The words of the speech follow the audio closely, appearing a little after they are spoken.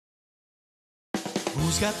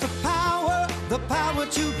Who's got the power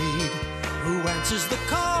to read? Who answers the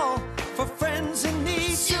call for friends in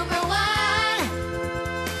need? Superwhy,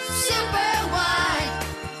 superwhy.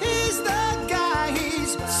 He's the guy,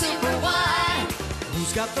 he's Superwhy.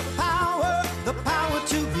 Who's got the power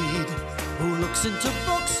to read? Who looks into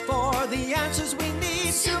books for the answers we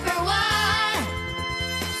need? Superwhy,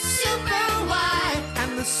 superwhy.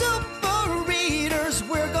 And the super readers,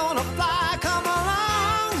 we're gonna fly. Come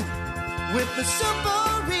along with the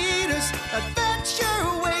super readers.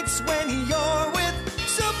 Adventure waits when you're with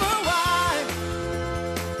Superwhy.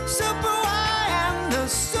 Superwhy and the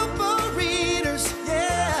super readers,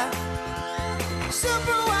 yeah.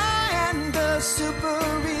 Superwhy and the super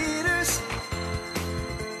readers.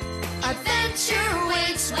 Adventure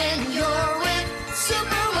waits when you're with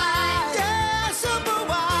Superwhy. Yeah,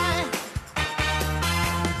 Superwhy.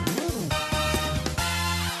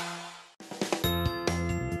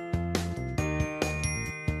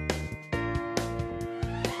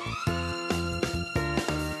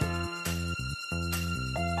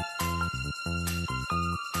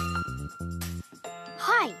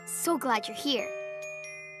 Hi, so glad you're here.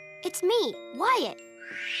 It's me, Wyatt.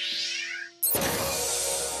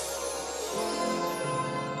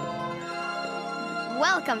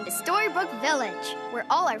 Welcome to Storybook Village, where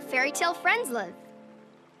all our fairy tale friends live.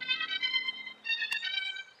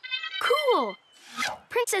 Cool!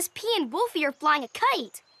 Princess P and Wolfie are flying a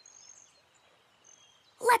kite.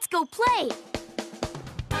 Let's go play.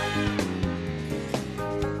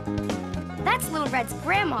 That's Little Red's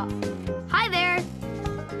grandma. Hi there.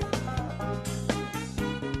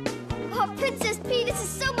 Oh, Princess P, this is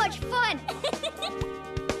so much fun.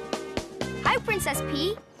 Hi, Princess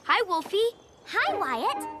P. Hi, Wolfie. Hi,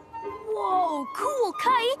 Wyatt. Whoa, cool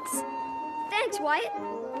kites. Thanks, Wyatt.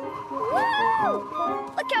 Whoa!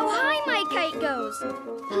 Look how high my kite goes.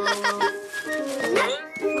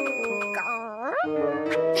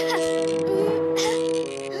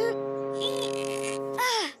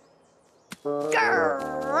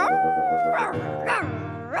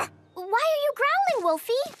 Why are you growling,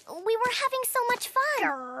 Wolfie? We were having so much fun.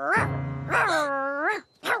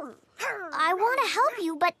 I want to help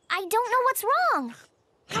you, but I don't know what's wrong.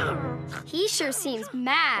 He sure seems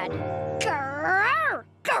mad.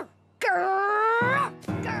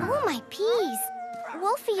 Oh, my peas.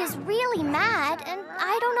 Wolfie is really mad, and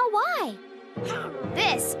I don't know why.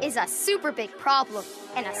 This is a super big problem,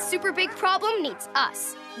 and a super big problem needs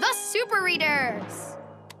us, the Super Readers.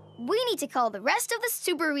 We need to call the rest of the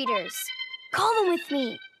Super Readers. Call them with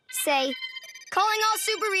me. Say, calling all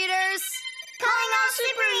Super Readers. Calling all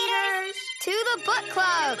super readers. To the book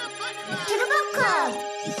club. To the book club.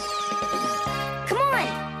 Come on,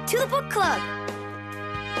 to the book club.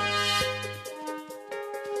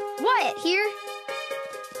 Wyatt here.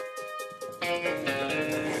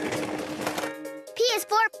 P is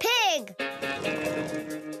for pig.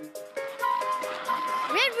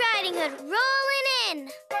 Red Riding Hood rolling in.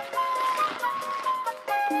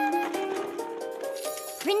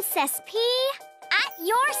 Princess P, at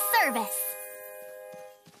your service.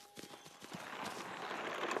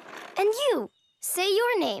 And you, say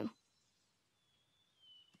your name.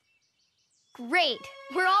 Great,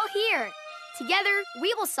 we're all here. Together,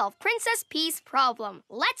 we will solve Princess P's problem.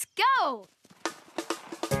 Let's go!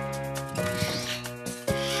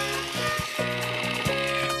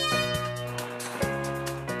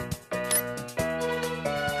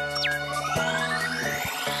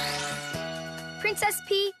 Princess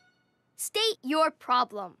P, state your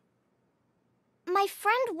problem. My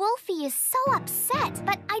friend Wolfie is so upset,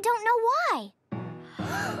 but I don't know why.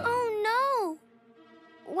 Oh, no.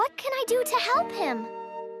 What can I do to help him?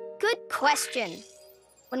 Good question.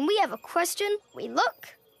 When we have a question, we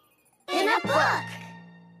look In a book.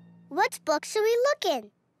 What book should we look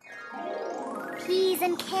in? Peas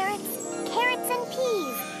and carrots, carrots and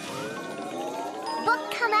peas.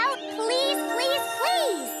 Book come out, please, please,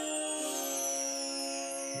 please.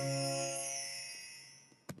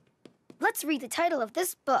 Let's read the title of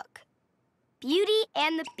this book, Beauty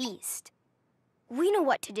and the Beast. We know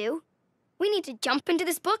what to do. We need to jump into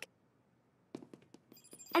this book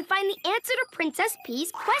and find the answer to Princess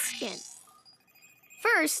P's question.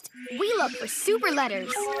 First, we look for super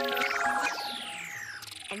letters.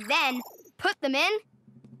 And then put them in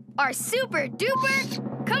our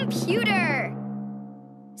super-duper computer.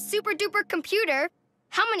 Super-duper computer,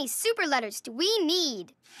 how many super letters do we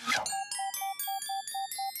need?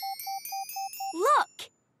 Look!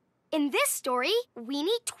 In this story, we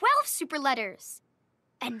need 12 super letters.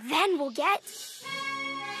 And then we'll get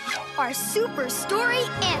our super story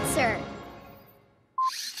answer.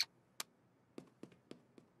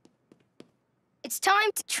 It's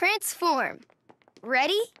time to transform.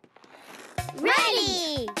 Ready?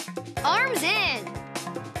 Ready! Arms in.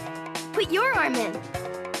 Put your arm in.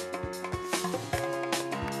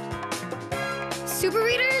 Super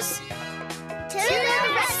Readers, To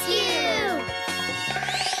the rescue!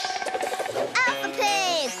 Alpha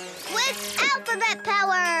Pig with alphabet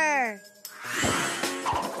power!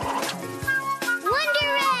 Wonder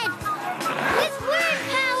Red with word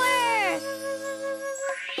power!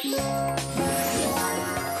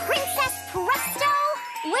 Princess Presto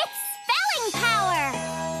with spelling power!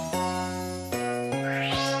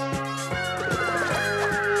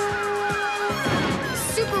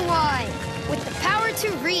 superwhy with the power to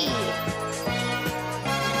read.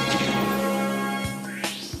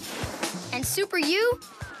 And Super U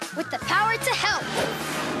with the power to help.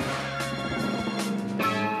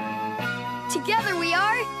 Together we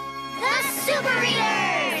are The Super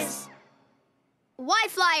Readers! Y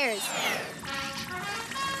Flyers.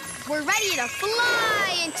 We're ready to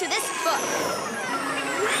fly into this book.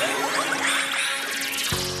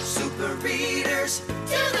 Super Readers,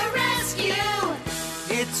 To the rescue!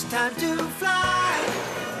 it's time to fly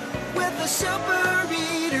with the Super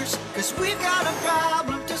Readers, 'cause we've got a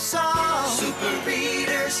problem to solve. Super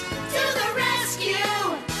Readers, To the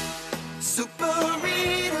rescue! Super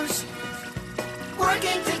Readers,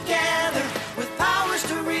 working together with powers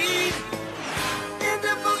to read. In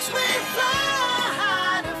the books we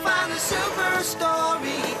fly to find the super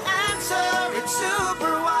story answer. It's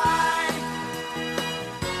super why.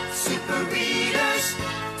 Super Readers,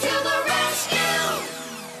 To the rescue!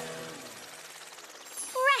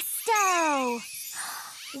 Presto!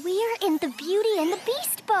 We're in the Beauty and the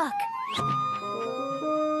Beast book.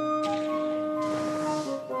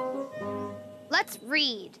 Let's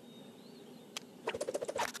read.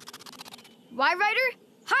 Y Writer,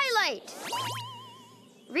 highlight.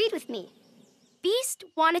 Read with me. Beast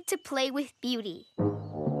wanted to play with Beauty.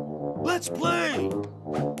 Let's play!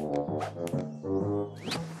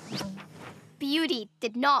 Beauty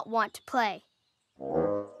did not want to play.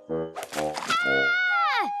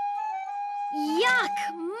 Ah! Yuck,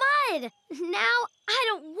 mud! Now I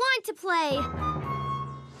don't want to play.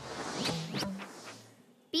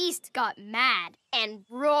 Beast got mad and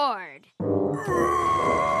roared.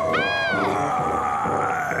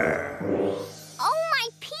 Oh, my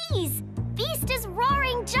peas! Beast is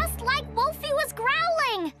roaring just like Wolfie was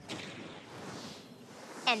growling.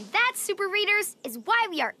 And that, Super Readers, is why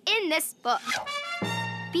we are in this book.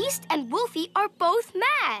 Beast and Wolfie are both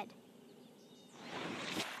mad.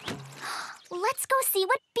 Let's go see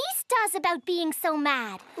what Beast does about being so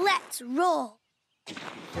mad. Let's roll. Come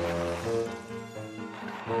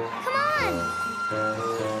on.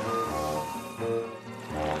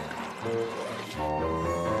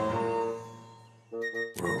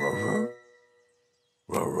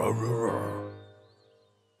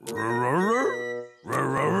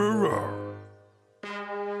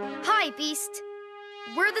 Hi, Beast.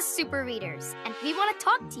 We're the Super Readers, and we want to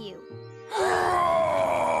talk to you.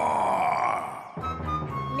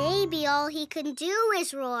 Maybe all he can do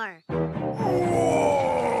is roar.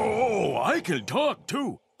 Oh, I can talk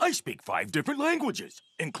too. I speak 5 different languages,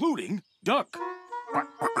 including duck.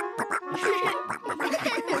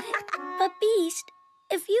 But Beast,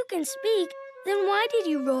 if you can speak, then why did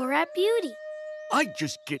you roar at Beauty? I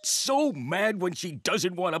just get so mad when she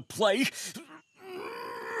doesn't want to play.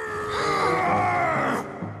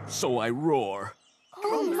 So I roar.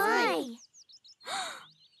 Oh, my.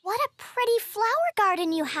 What a pretty flower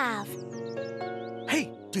garden you have.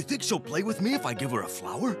 Hey, do you think she'll play with me if I give her a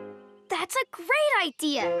flower? That's a great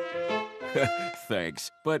idea.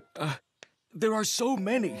 Thanks, but there are so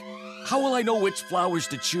many. How will I know which flowers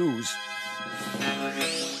to choose?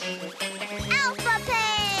 Alpha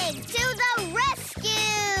Pig, to the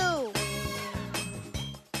rescue!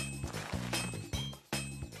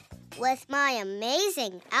 With my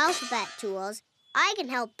amazing alphabet tools, I can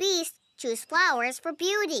help Beast choose flowers for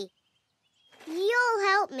Beauty. You'll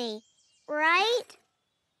help me, right?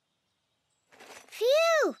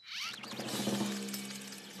 Phew!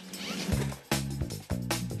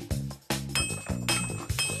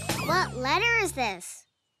 What letter is this?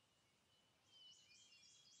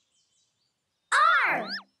 R!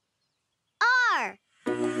 R!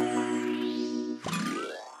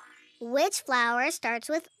 Which flower starts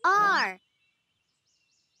with R?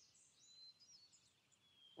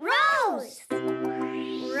 Rose!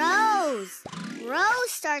 Rose! Rose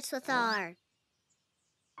starts with R.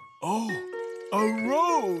 Oh, a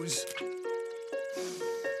rose!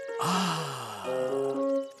 Ah.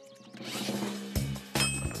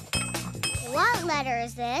 What letter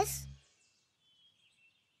is this?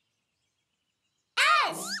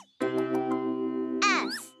 S.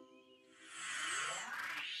 S.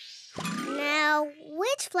 Now,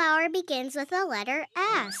 which flower begins with the letter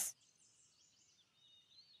S?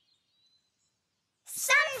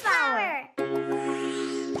 Sunflower.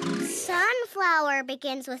 Sunflower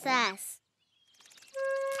begins with S.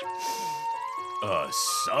 A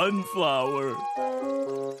sunflower.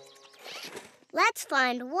 Let's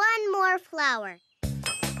find one more flower.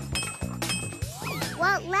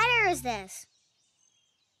 What letter is this?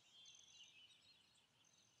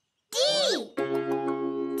 D.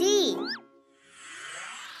 D.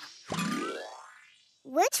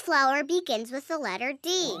 Which flower begins with the letter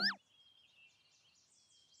D?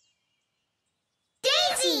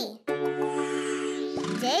 Daisy.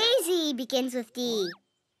 Daisy begins with D.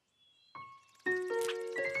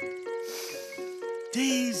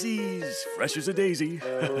 Daisies, fresh as a daisy.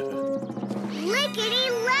 Lickety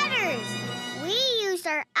letters! We used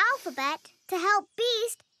our alphabet to help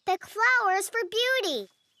Beast pick flowers for beauty.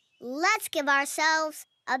 Let's give ourselves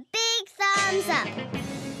a big thumbs up.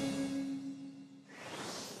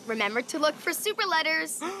 Remember to look for super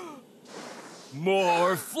letters.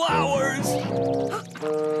 More flowers!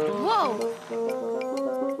 Whoa!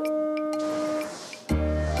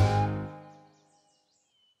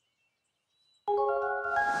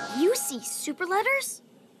 You see super letters?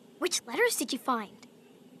 Which letters did you find?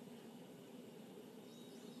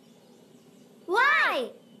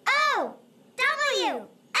 Y. O. W.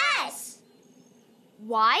 S.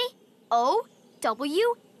 Y-O-W-S.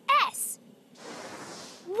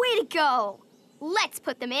 Way to go! Let's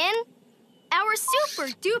put them in our super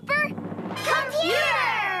duper Computer!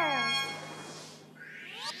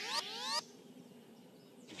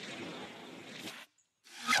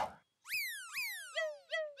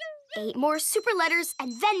 8 more super letters,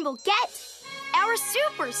 and then we'll get our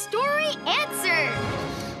super story answer.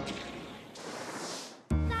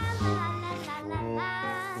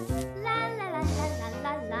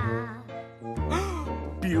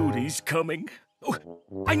 Beauty's coming. Oh,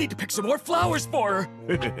 I need to pick some more flowers for her.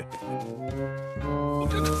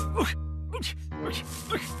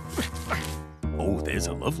 Oh, there's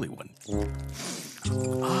a lovely one.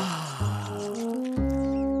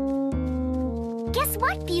 Guess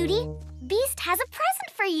what, Beauty? Beast has a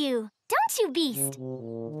present for you. Don't you, Beast?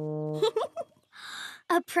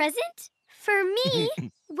 A present? For me?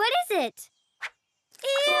 What is it?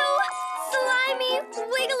 Ew! Slimy,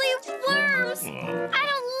 wiggly worms! I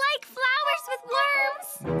don't like flowers with worms!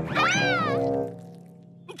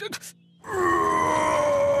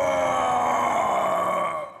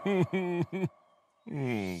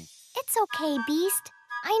 It's okay, Beast.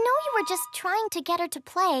 I know you were just trying to get her to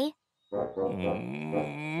play.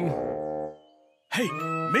 Hey,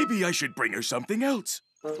 maybe I should bring her something else.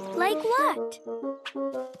 Like what?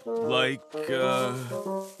 Like,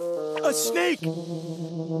 a snake.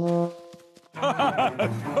 No!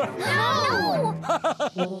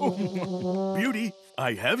 Beauty,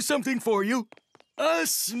 I have something for you. A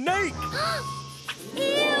snake.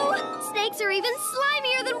 Ew! Snakes are even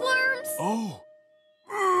slimier than worms! Oh.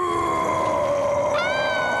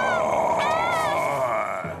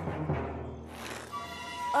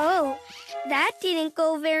 Oh, that didn't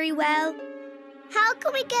go very well. How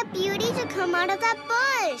can we get Beauty to come out of that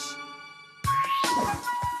bush?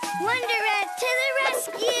 Wonder Rat to the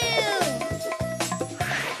rescue!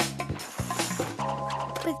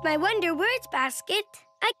 With my Wonder Words basket,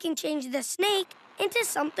 I can change the snake into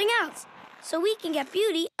something else, so we can get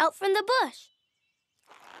Beauty out from the bush.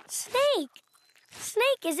 Snake.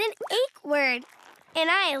 Snake is an ache word,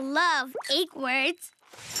 and I love ache words.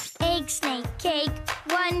 Egg, snake, cake,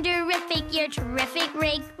 wonderific, you're terrific,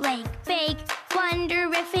 rake, lake, bake,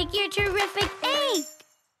 wonderific, you're terrific, ache.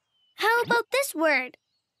 How about this word?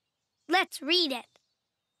 Let's read it.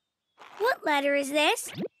 What letter is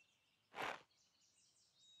this?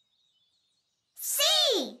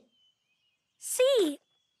 C! C.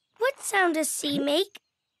 What sound does C make?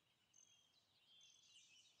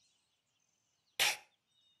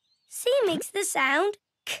 C makes the sound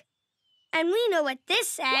k. And we know what this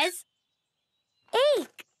says.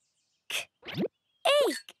 Ache. K.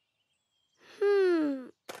 Ache.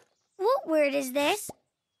 What word is this?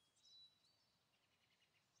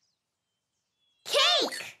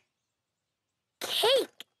 Cake!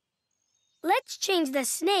 Cake. Let's change the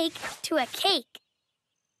snake to a cake.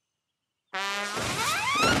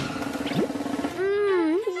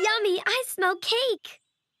 Yummy. I smell cake.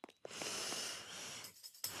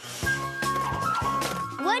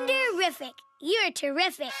 Wonderific. You're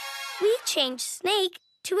terrific. We changed snake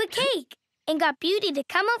to a cake and got Beauty to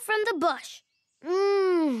come out from the bush.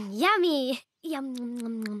 Yummy. Yum, yum,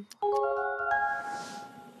 yum, yum.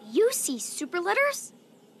 You see super letters?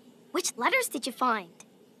 Which letters did you find?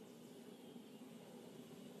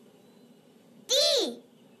 D-U-S-R.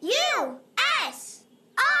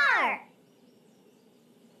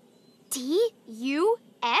 D, U,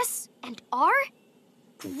 S, and R?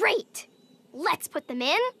 Great! Let's put them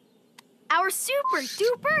in our super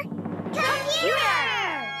duper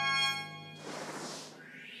Computer!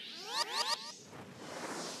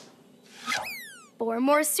 4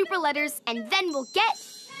 more super letters, and then we'll get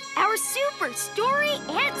our super story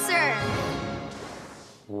answer.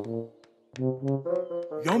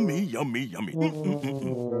 Yummy, yummy, yummy.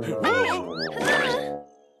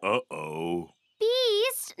 Uh-oh.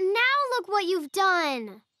 Beast, now look what you've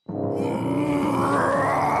done.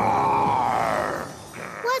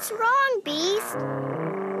 What's wrong, Beast?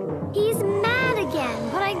 He's mad again,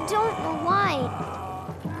 but I don't know why.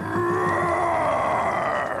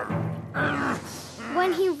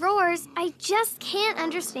 When he roars, I just can't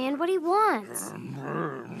understand what he wants.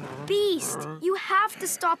 Beast, you have to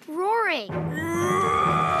stop roaring.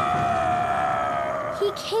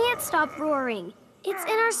 He can't stop roaring. It's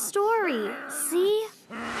in our story, see?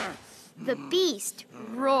 The beast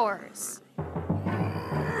roars.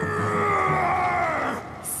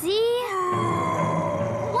 See?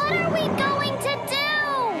 What are we going to do?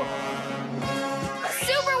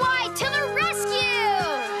 Superwhy to the rescue!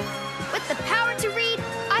 With the power to read,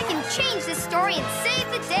 I can change this story and save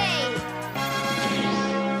the day.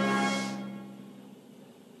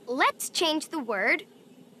 Let's change the word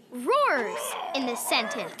roars in this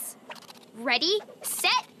sentence. Ready,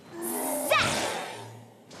 set, zap!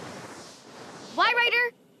 Why,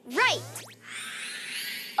 writer? Right.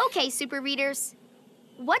 Okay, super readers.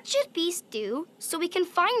 What should Beast do so we can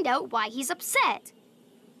find out why he's upset?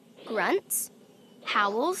 Grunts,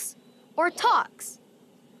 howls, or talks?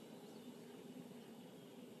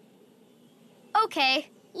 Okay,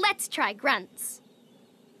 let's try grunts.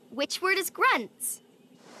 Which word is grunts?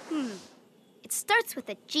 It starts with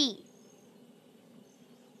a G.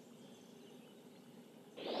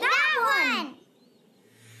 That one!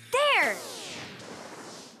 There!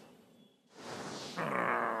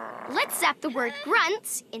 Let's zap the word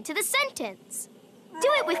grunts into the sentence.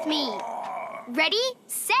 Do it with me. Ready,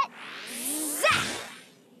 set, zap!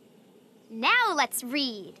 Now let's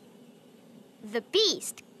read. The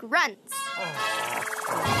beast grunts.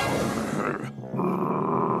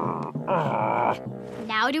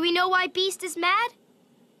 Now do we know why Beast is mad?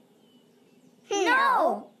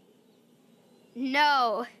 No.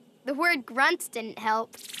 No, the word grunts didn't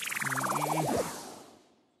help.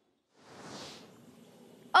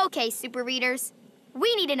 Okay, super readers,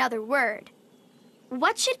 we need another word.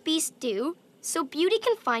 What should Beast do so Beauty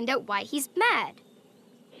can find out why he's mad?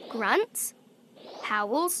 Grunts,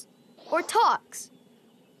 howls, or talks?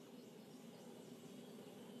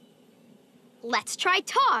 Let's try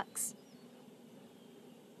talks.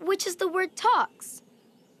 Which is the word talks?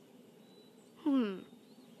 It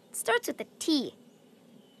starts with a T.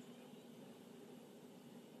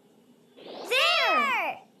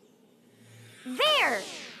 There! There!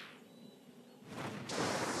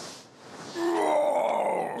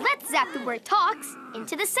 Let's zap the word talks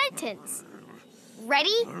into the sentence.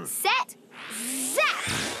 Ready, set, zap!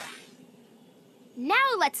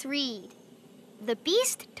 Now let's read. The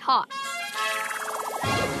beast talks.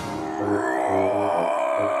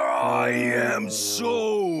 I am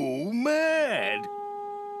so mad.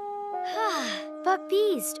 But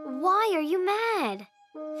Beast, why are you mad?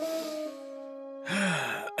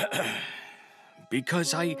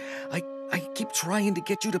 Because I keep trying to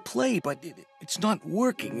get you to play, but it's not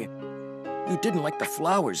working. You didn't like the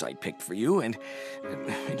flowers I picked for you, and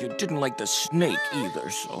you didn't like the snake either,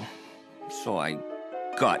 so I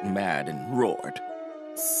got mad and roared.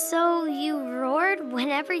 So you roared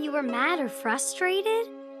whenever you were mad or frustrated?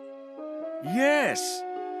 Yes.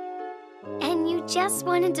 And you just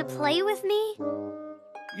wanted to play with me?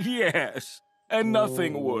 Yes. And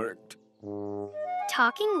nothing worked.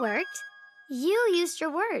 Talking worked. You used your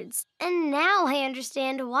words, and now I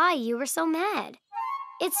understand why you were so mad.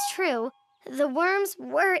 It's true, the worms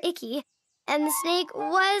were icky, and the snake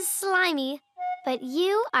was slimy, but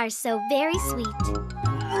you are so very sweet.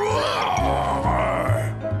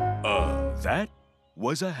 That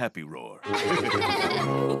was a happy roar.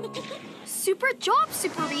 Super job,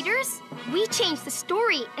 super readers! We changed the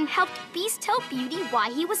story and helped Beast tell Beauty why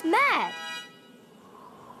he was mad.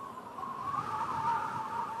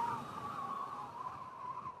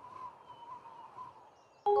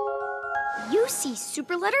 You see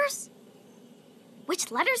super letters? Which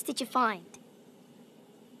letters did you find?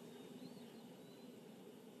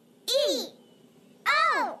 E-O-R-U.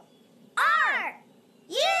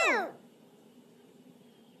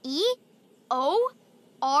 O,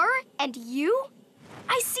 R, and U?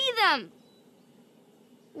 I see them.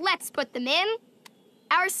 Let's put them in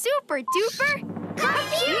our super-duper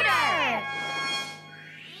computer!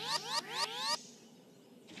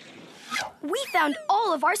 We found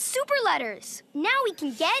all of our super letters. Now we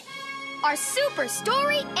can get our super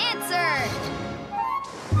story answer.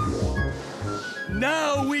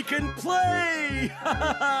 Now we can play!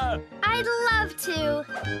 I'd love to.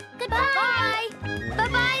 Goodbye.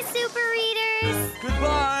 Bye-bye, super readers.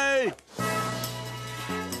 Goodbye!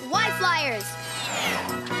 Why Flyers?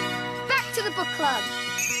 Back to the book club.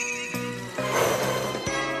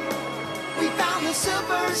 We found the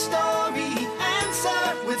super story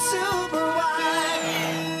answer with superwhy.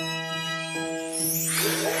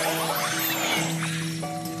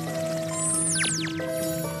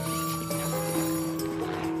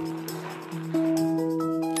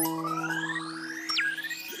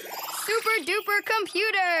 Super duper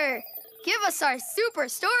computer, give us our super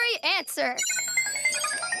story answer.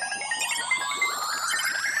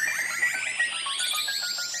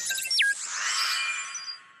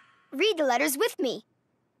 Read the letters with me.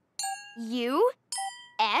 U,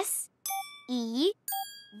 S, E,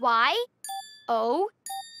 Y, O,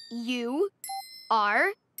 U,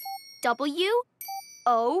 R, W,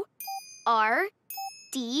 O, R,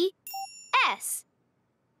 D, S.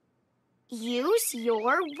 Use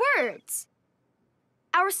your words.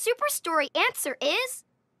 Our super story answer is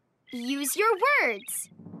use your words.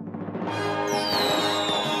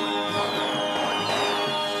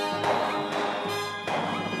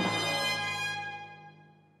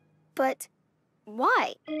 But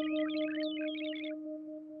why?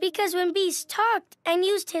 Because when Beast talked and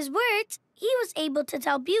used his words, he was able to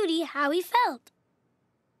tell Beauty how he felt.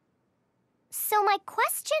 So my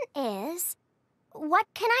question is, what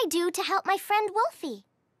can I do to help my friend Wolfie?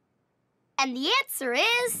 And the answer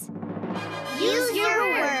is use your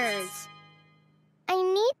words. I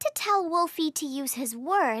need to tell Wolfie to use his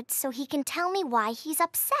words so he can tell me why he's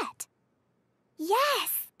upset.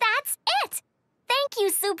 Yes, that's it! Thank you,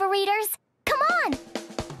 Super Readers. Come on!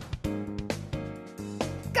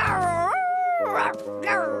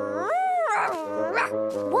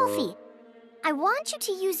 Wolfie, I want you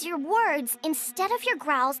to use your words instead of your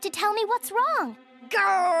growls to tell me what's wrong.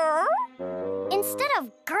 Instead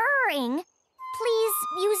of grrring, please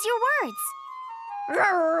use your words.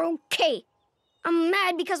 Okay. I'm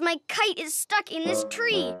mad because my kite is stuck in this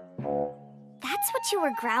tree. That's what you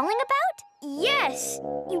were growling about? Yes.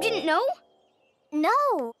 You didn't know?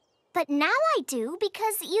 No, but now I do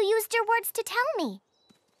because you used your words to tell me.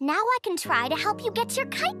 Now I can try to help you get your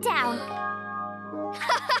kite down.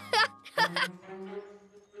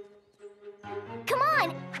 Come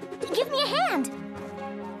on, give me a hand.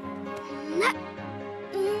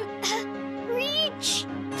 Reach.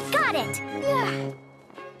 Got it.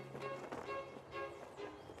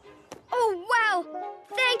 Oh, wow.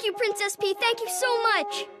 Thank you, Princess P. Thank you so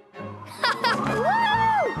much.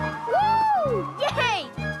 Woo! Woo! Yay!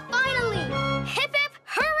 Finally! Hip hip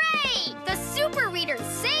hooray! The super readers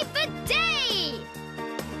saved the day!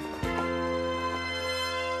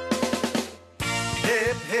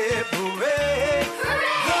 Hip, hip, hooray!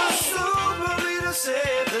 Hooray! The super reader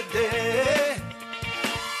saved the day.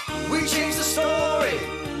 We changed the story.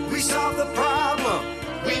 We solved the problem.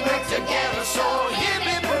 We worked together, so hip,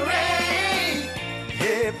 hip, hooray!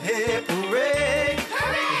 Hip, hip, hooray!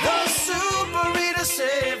 Hooray! The super reader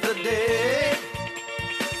saved the day.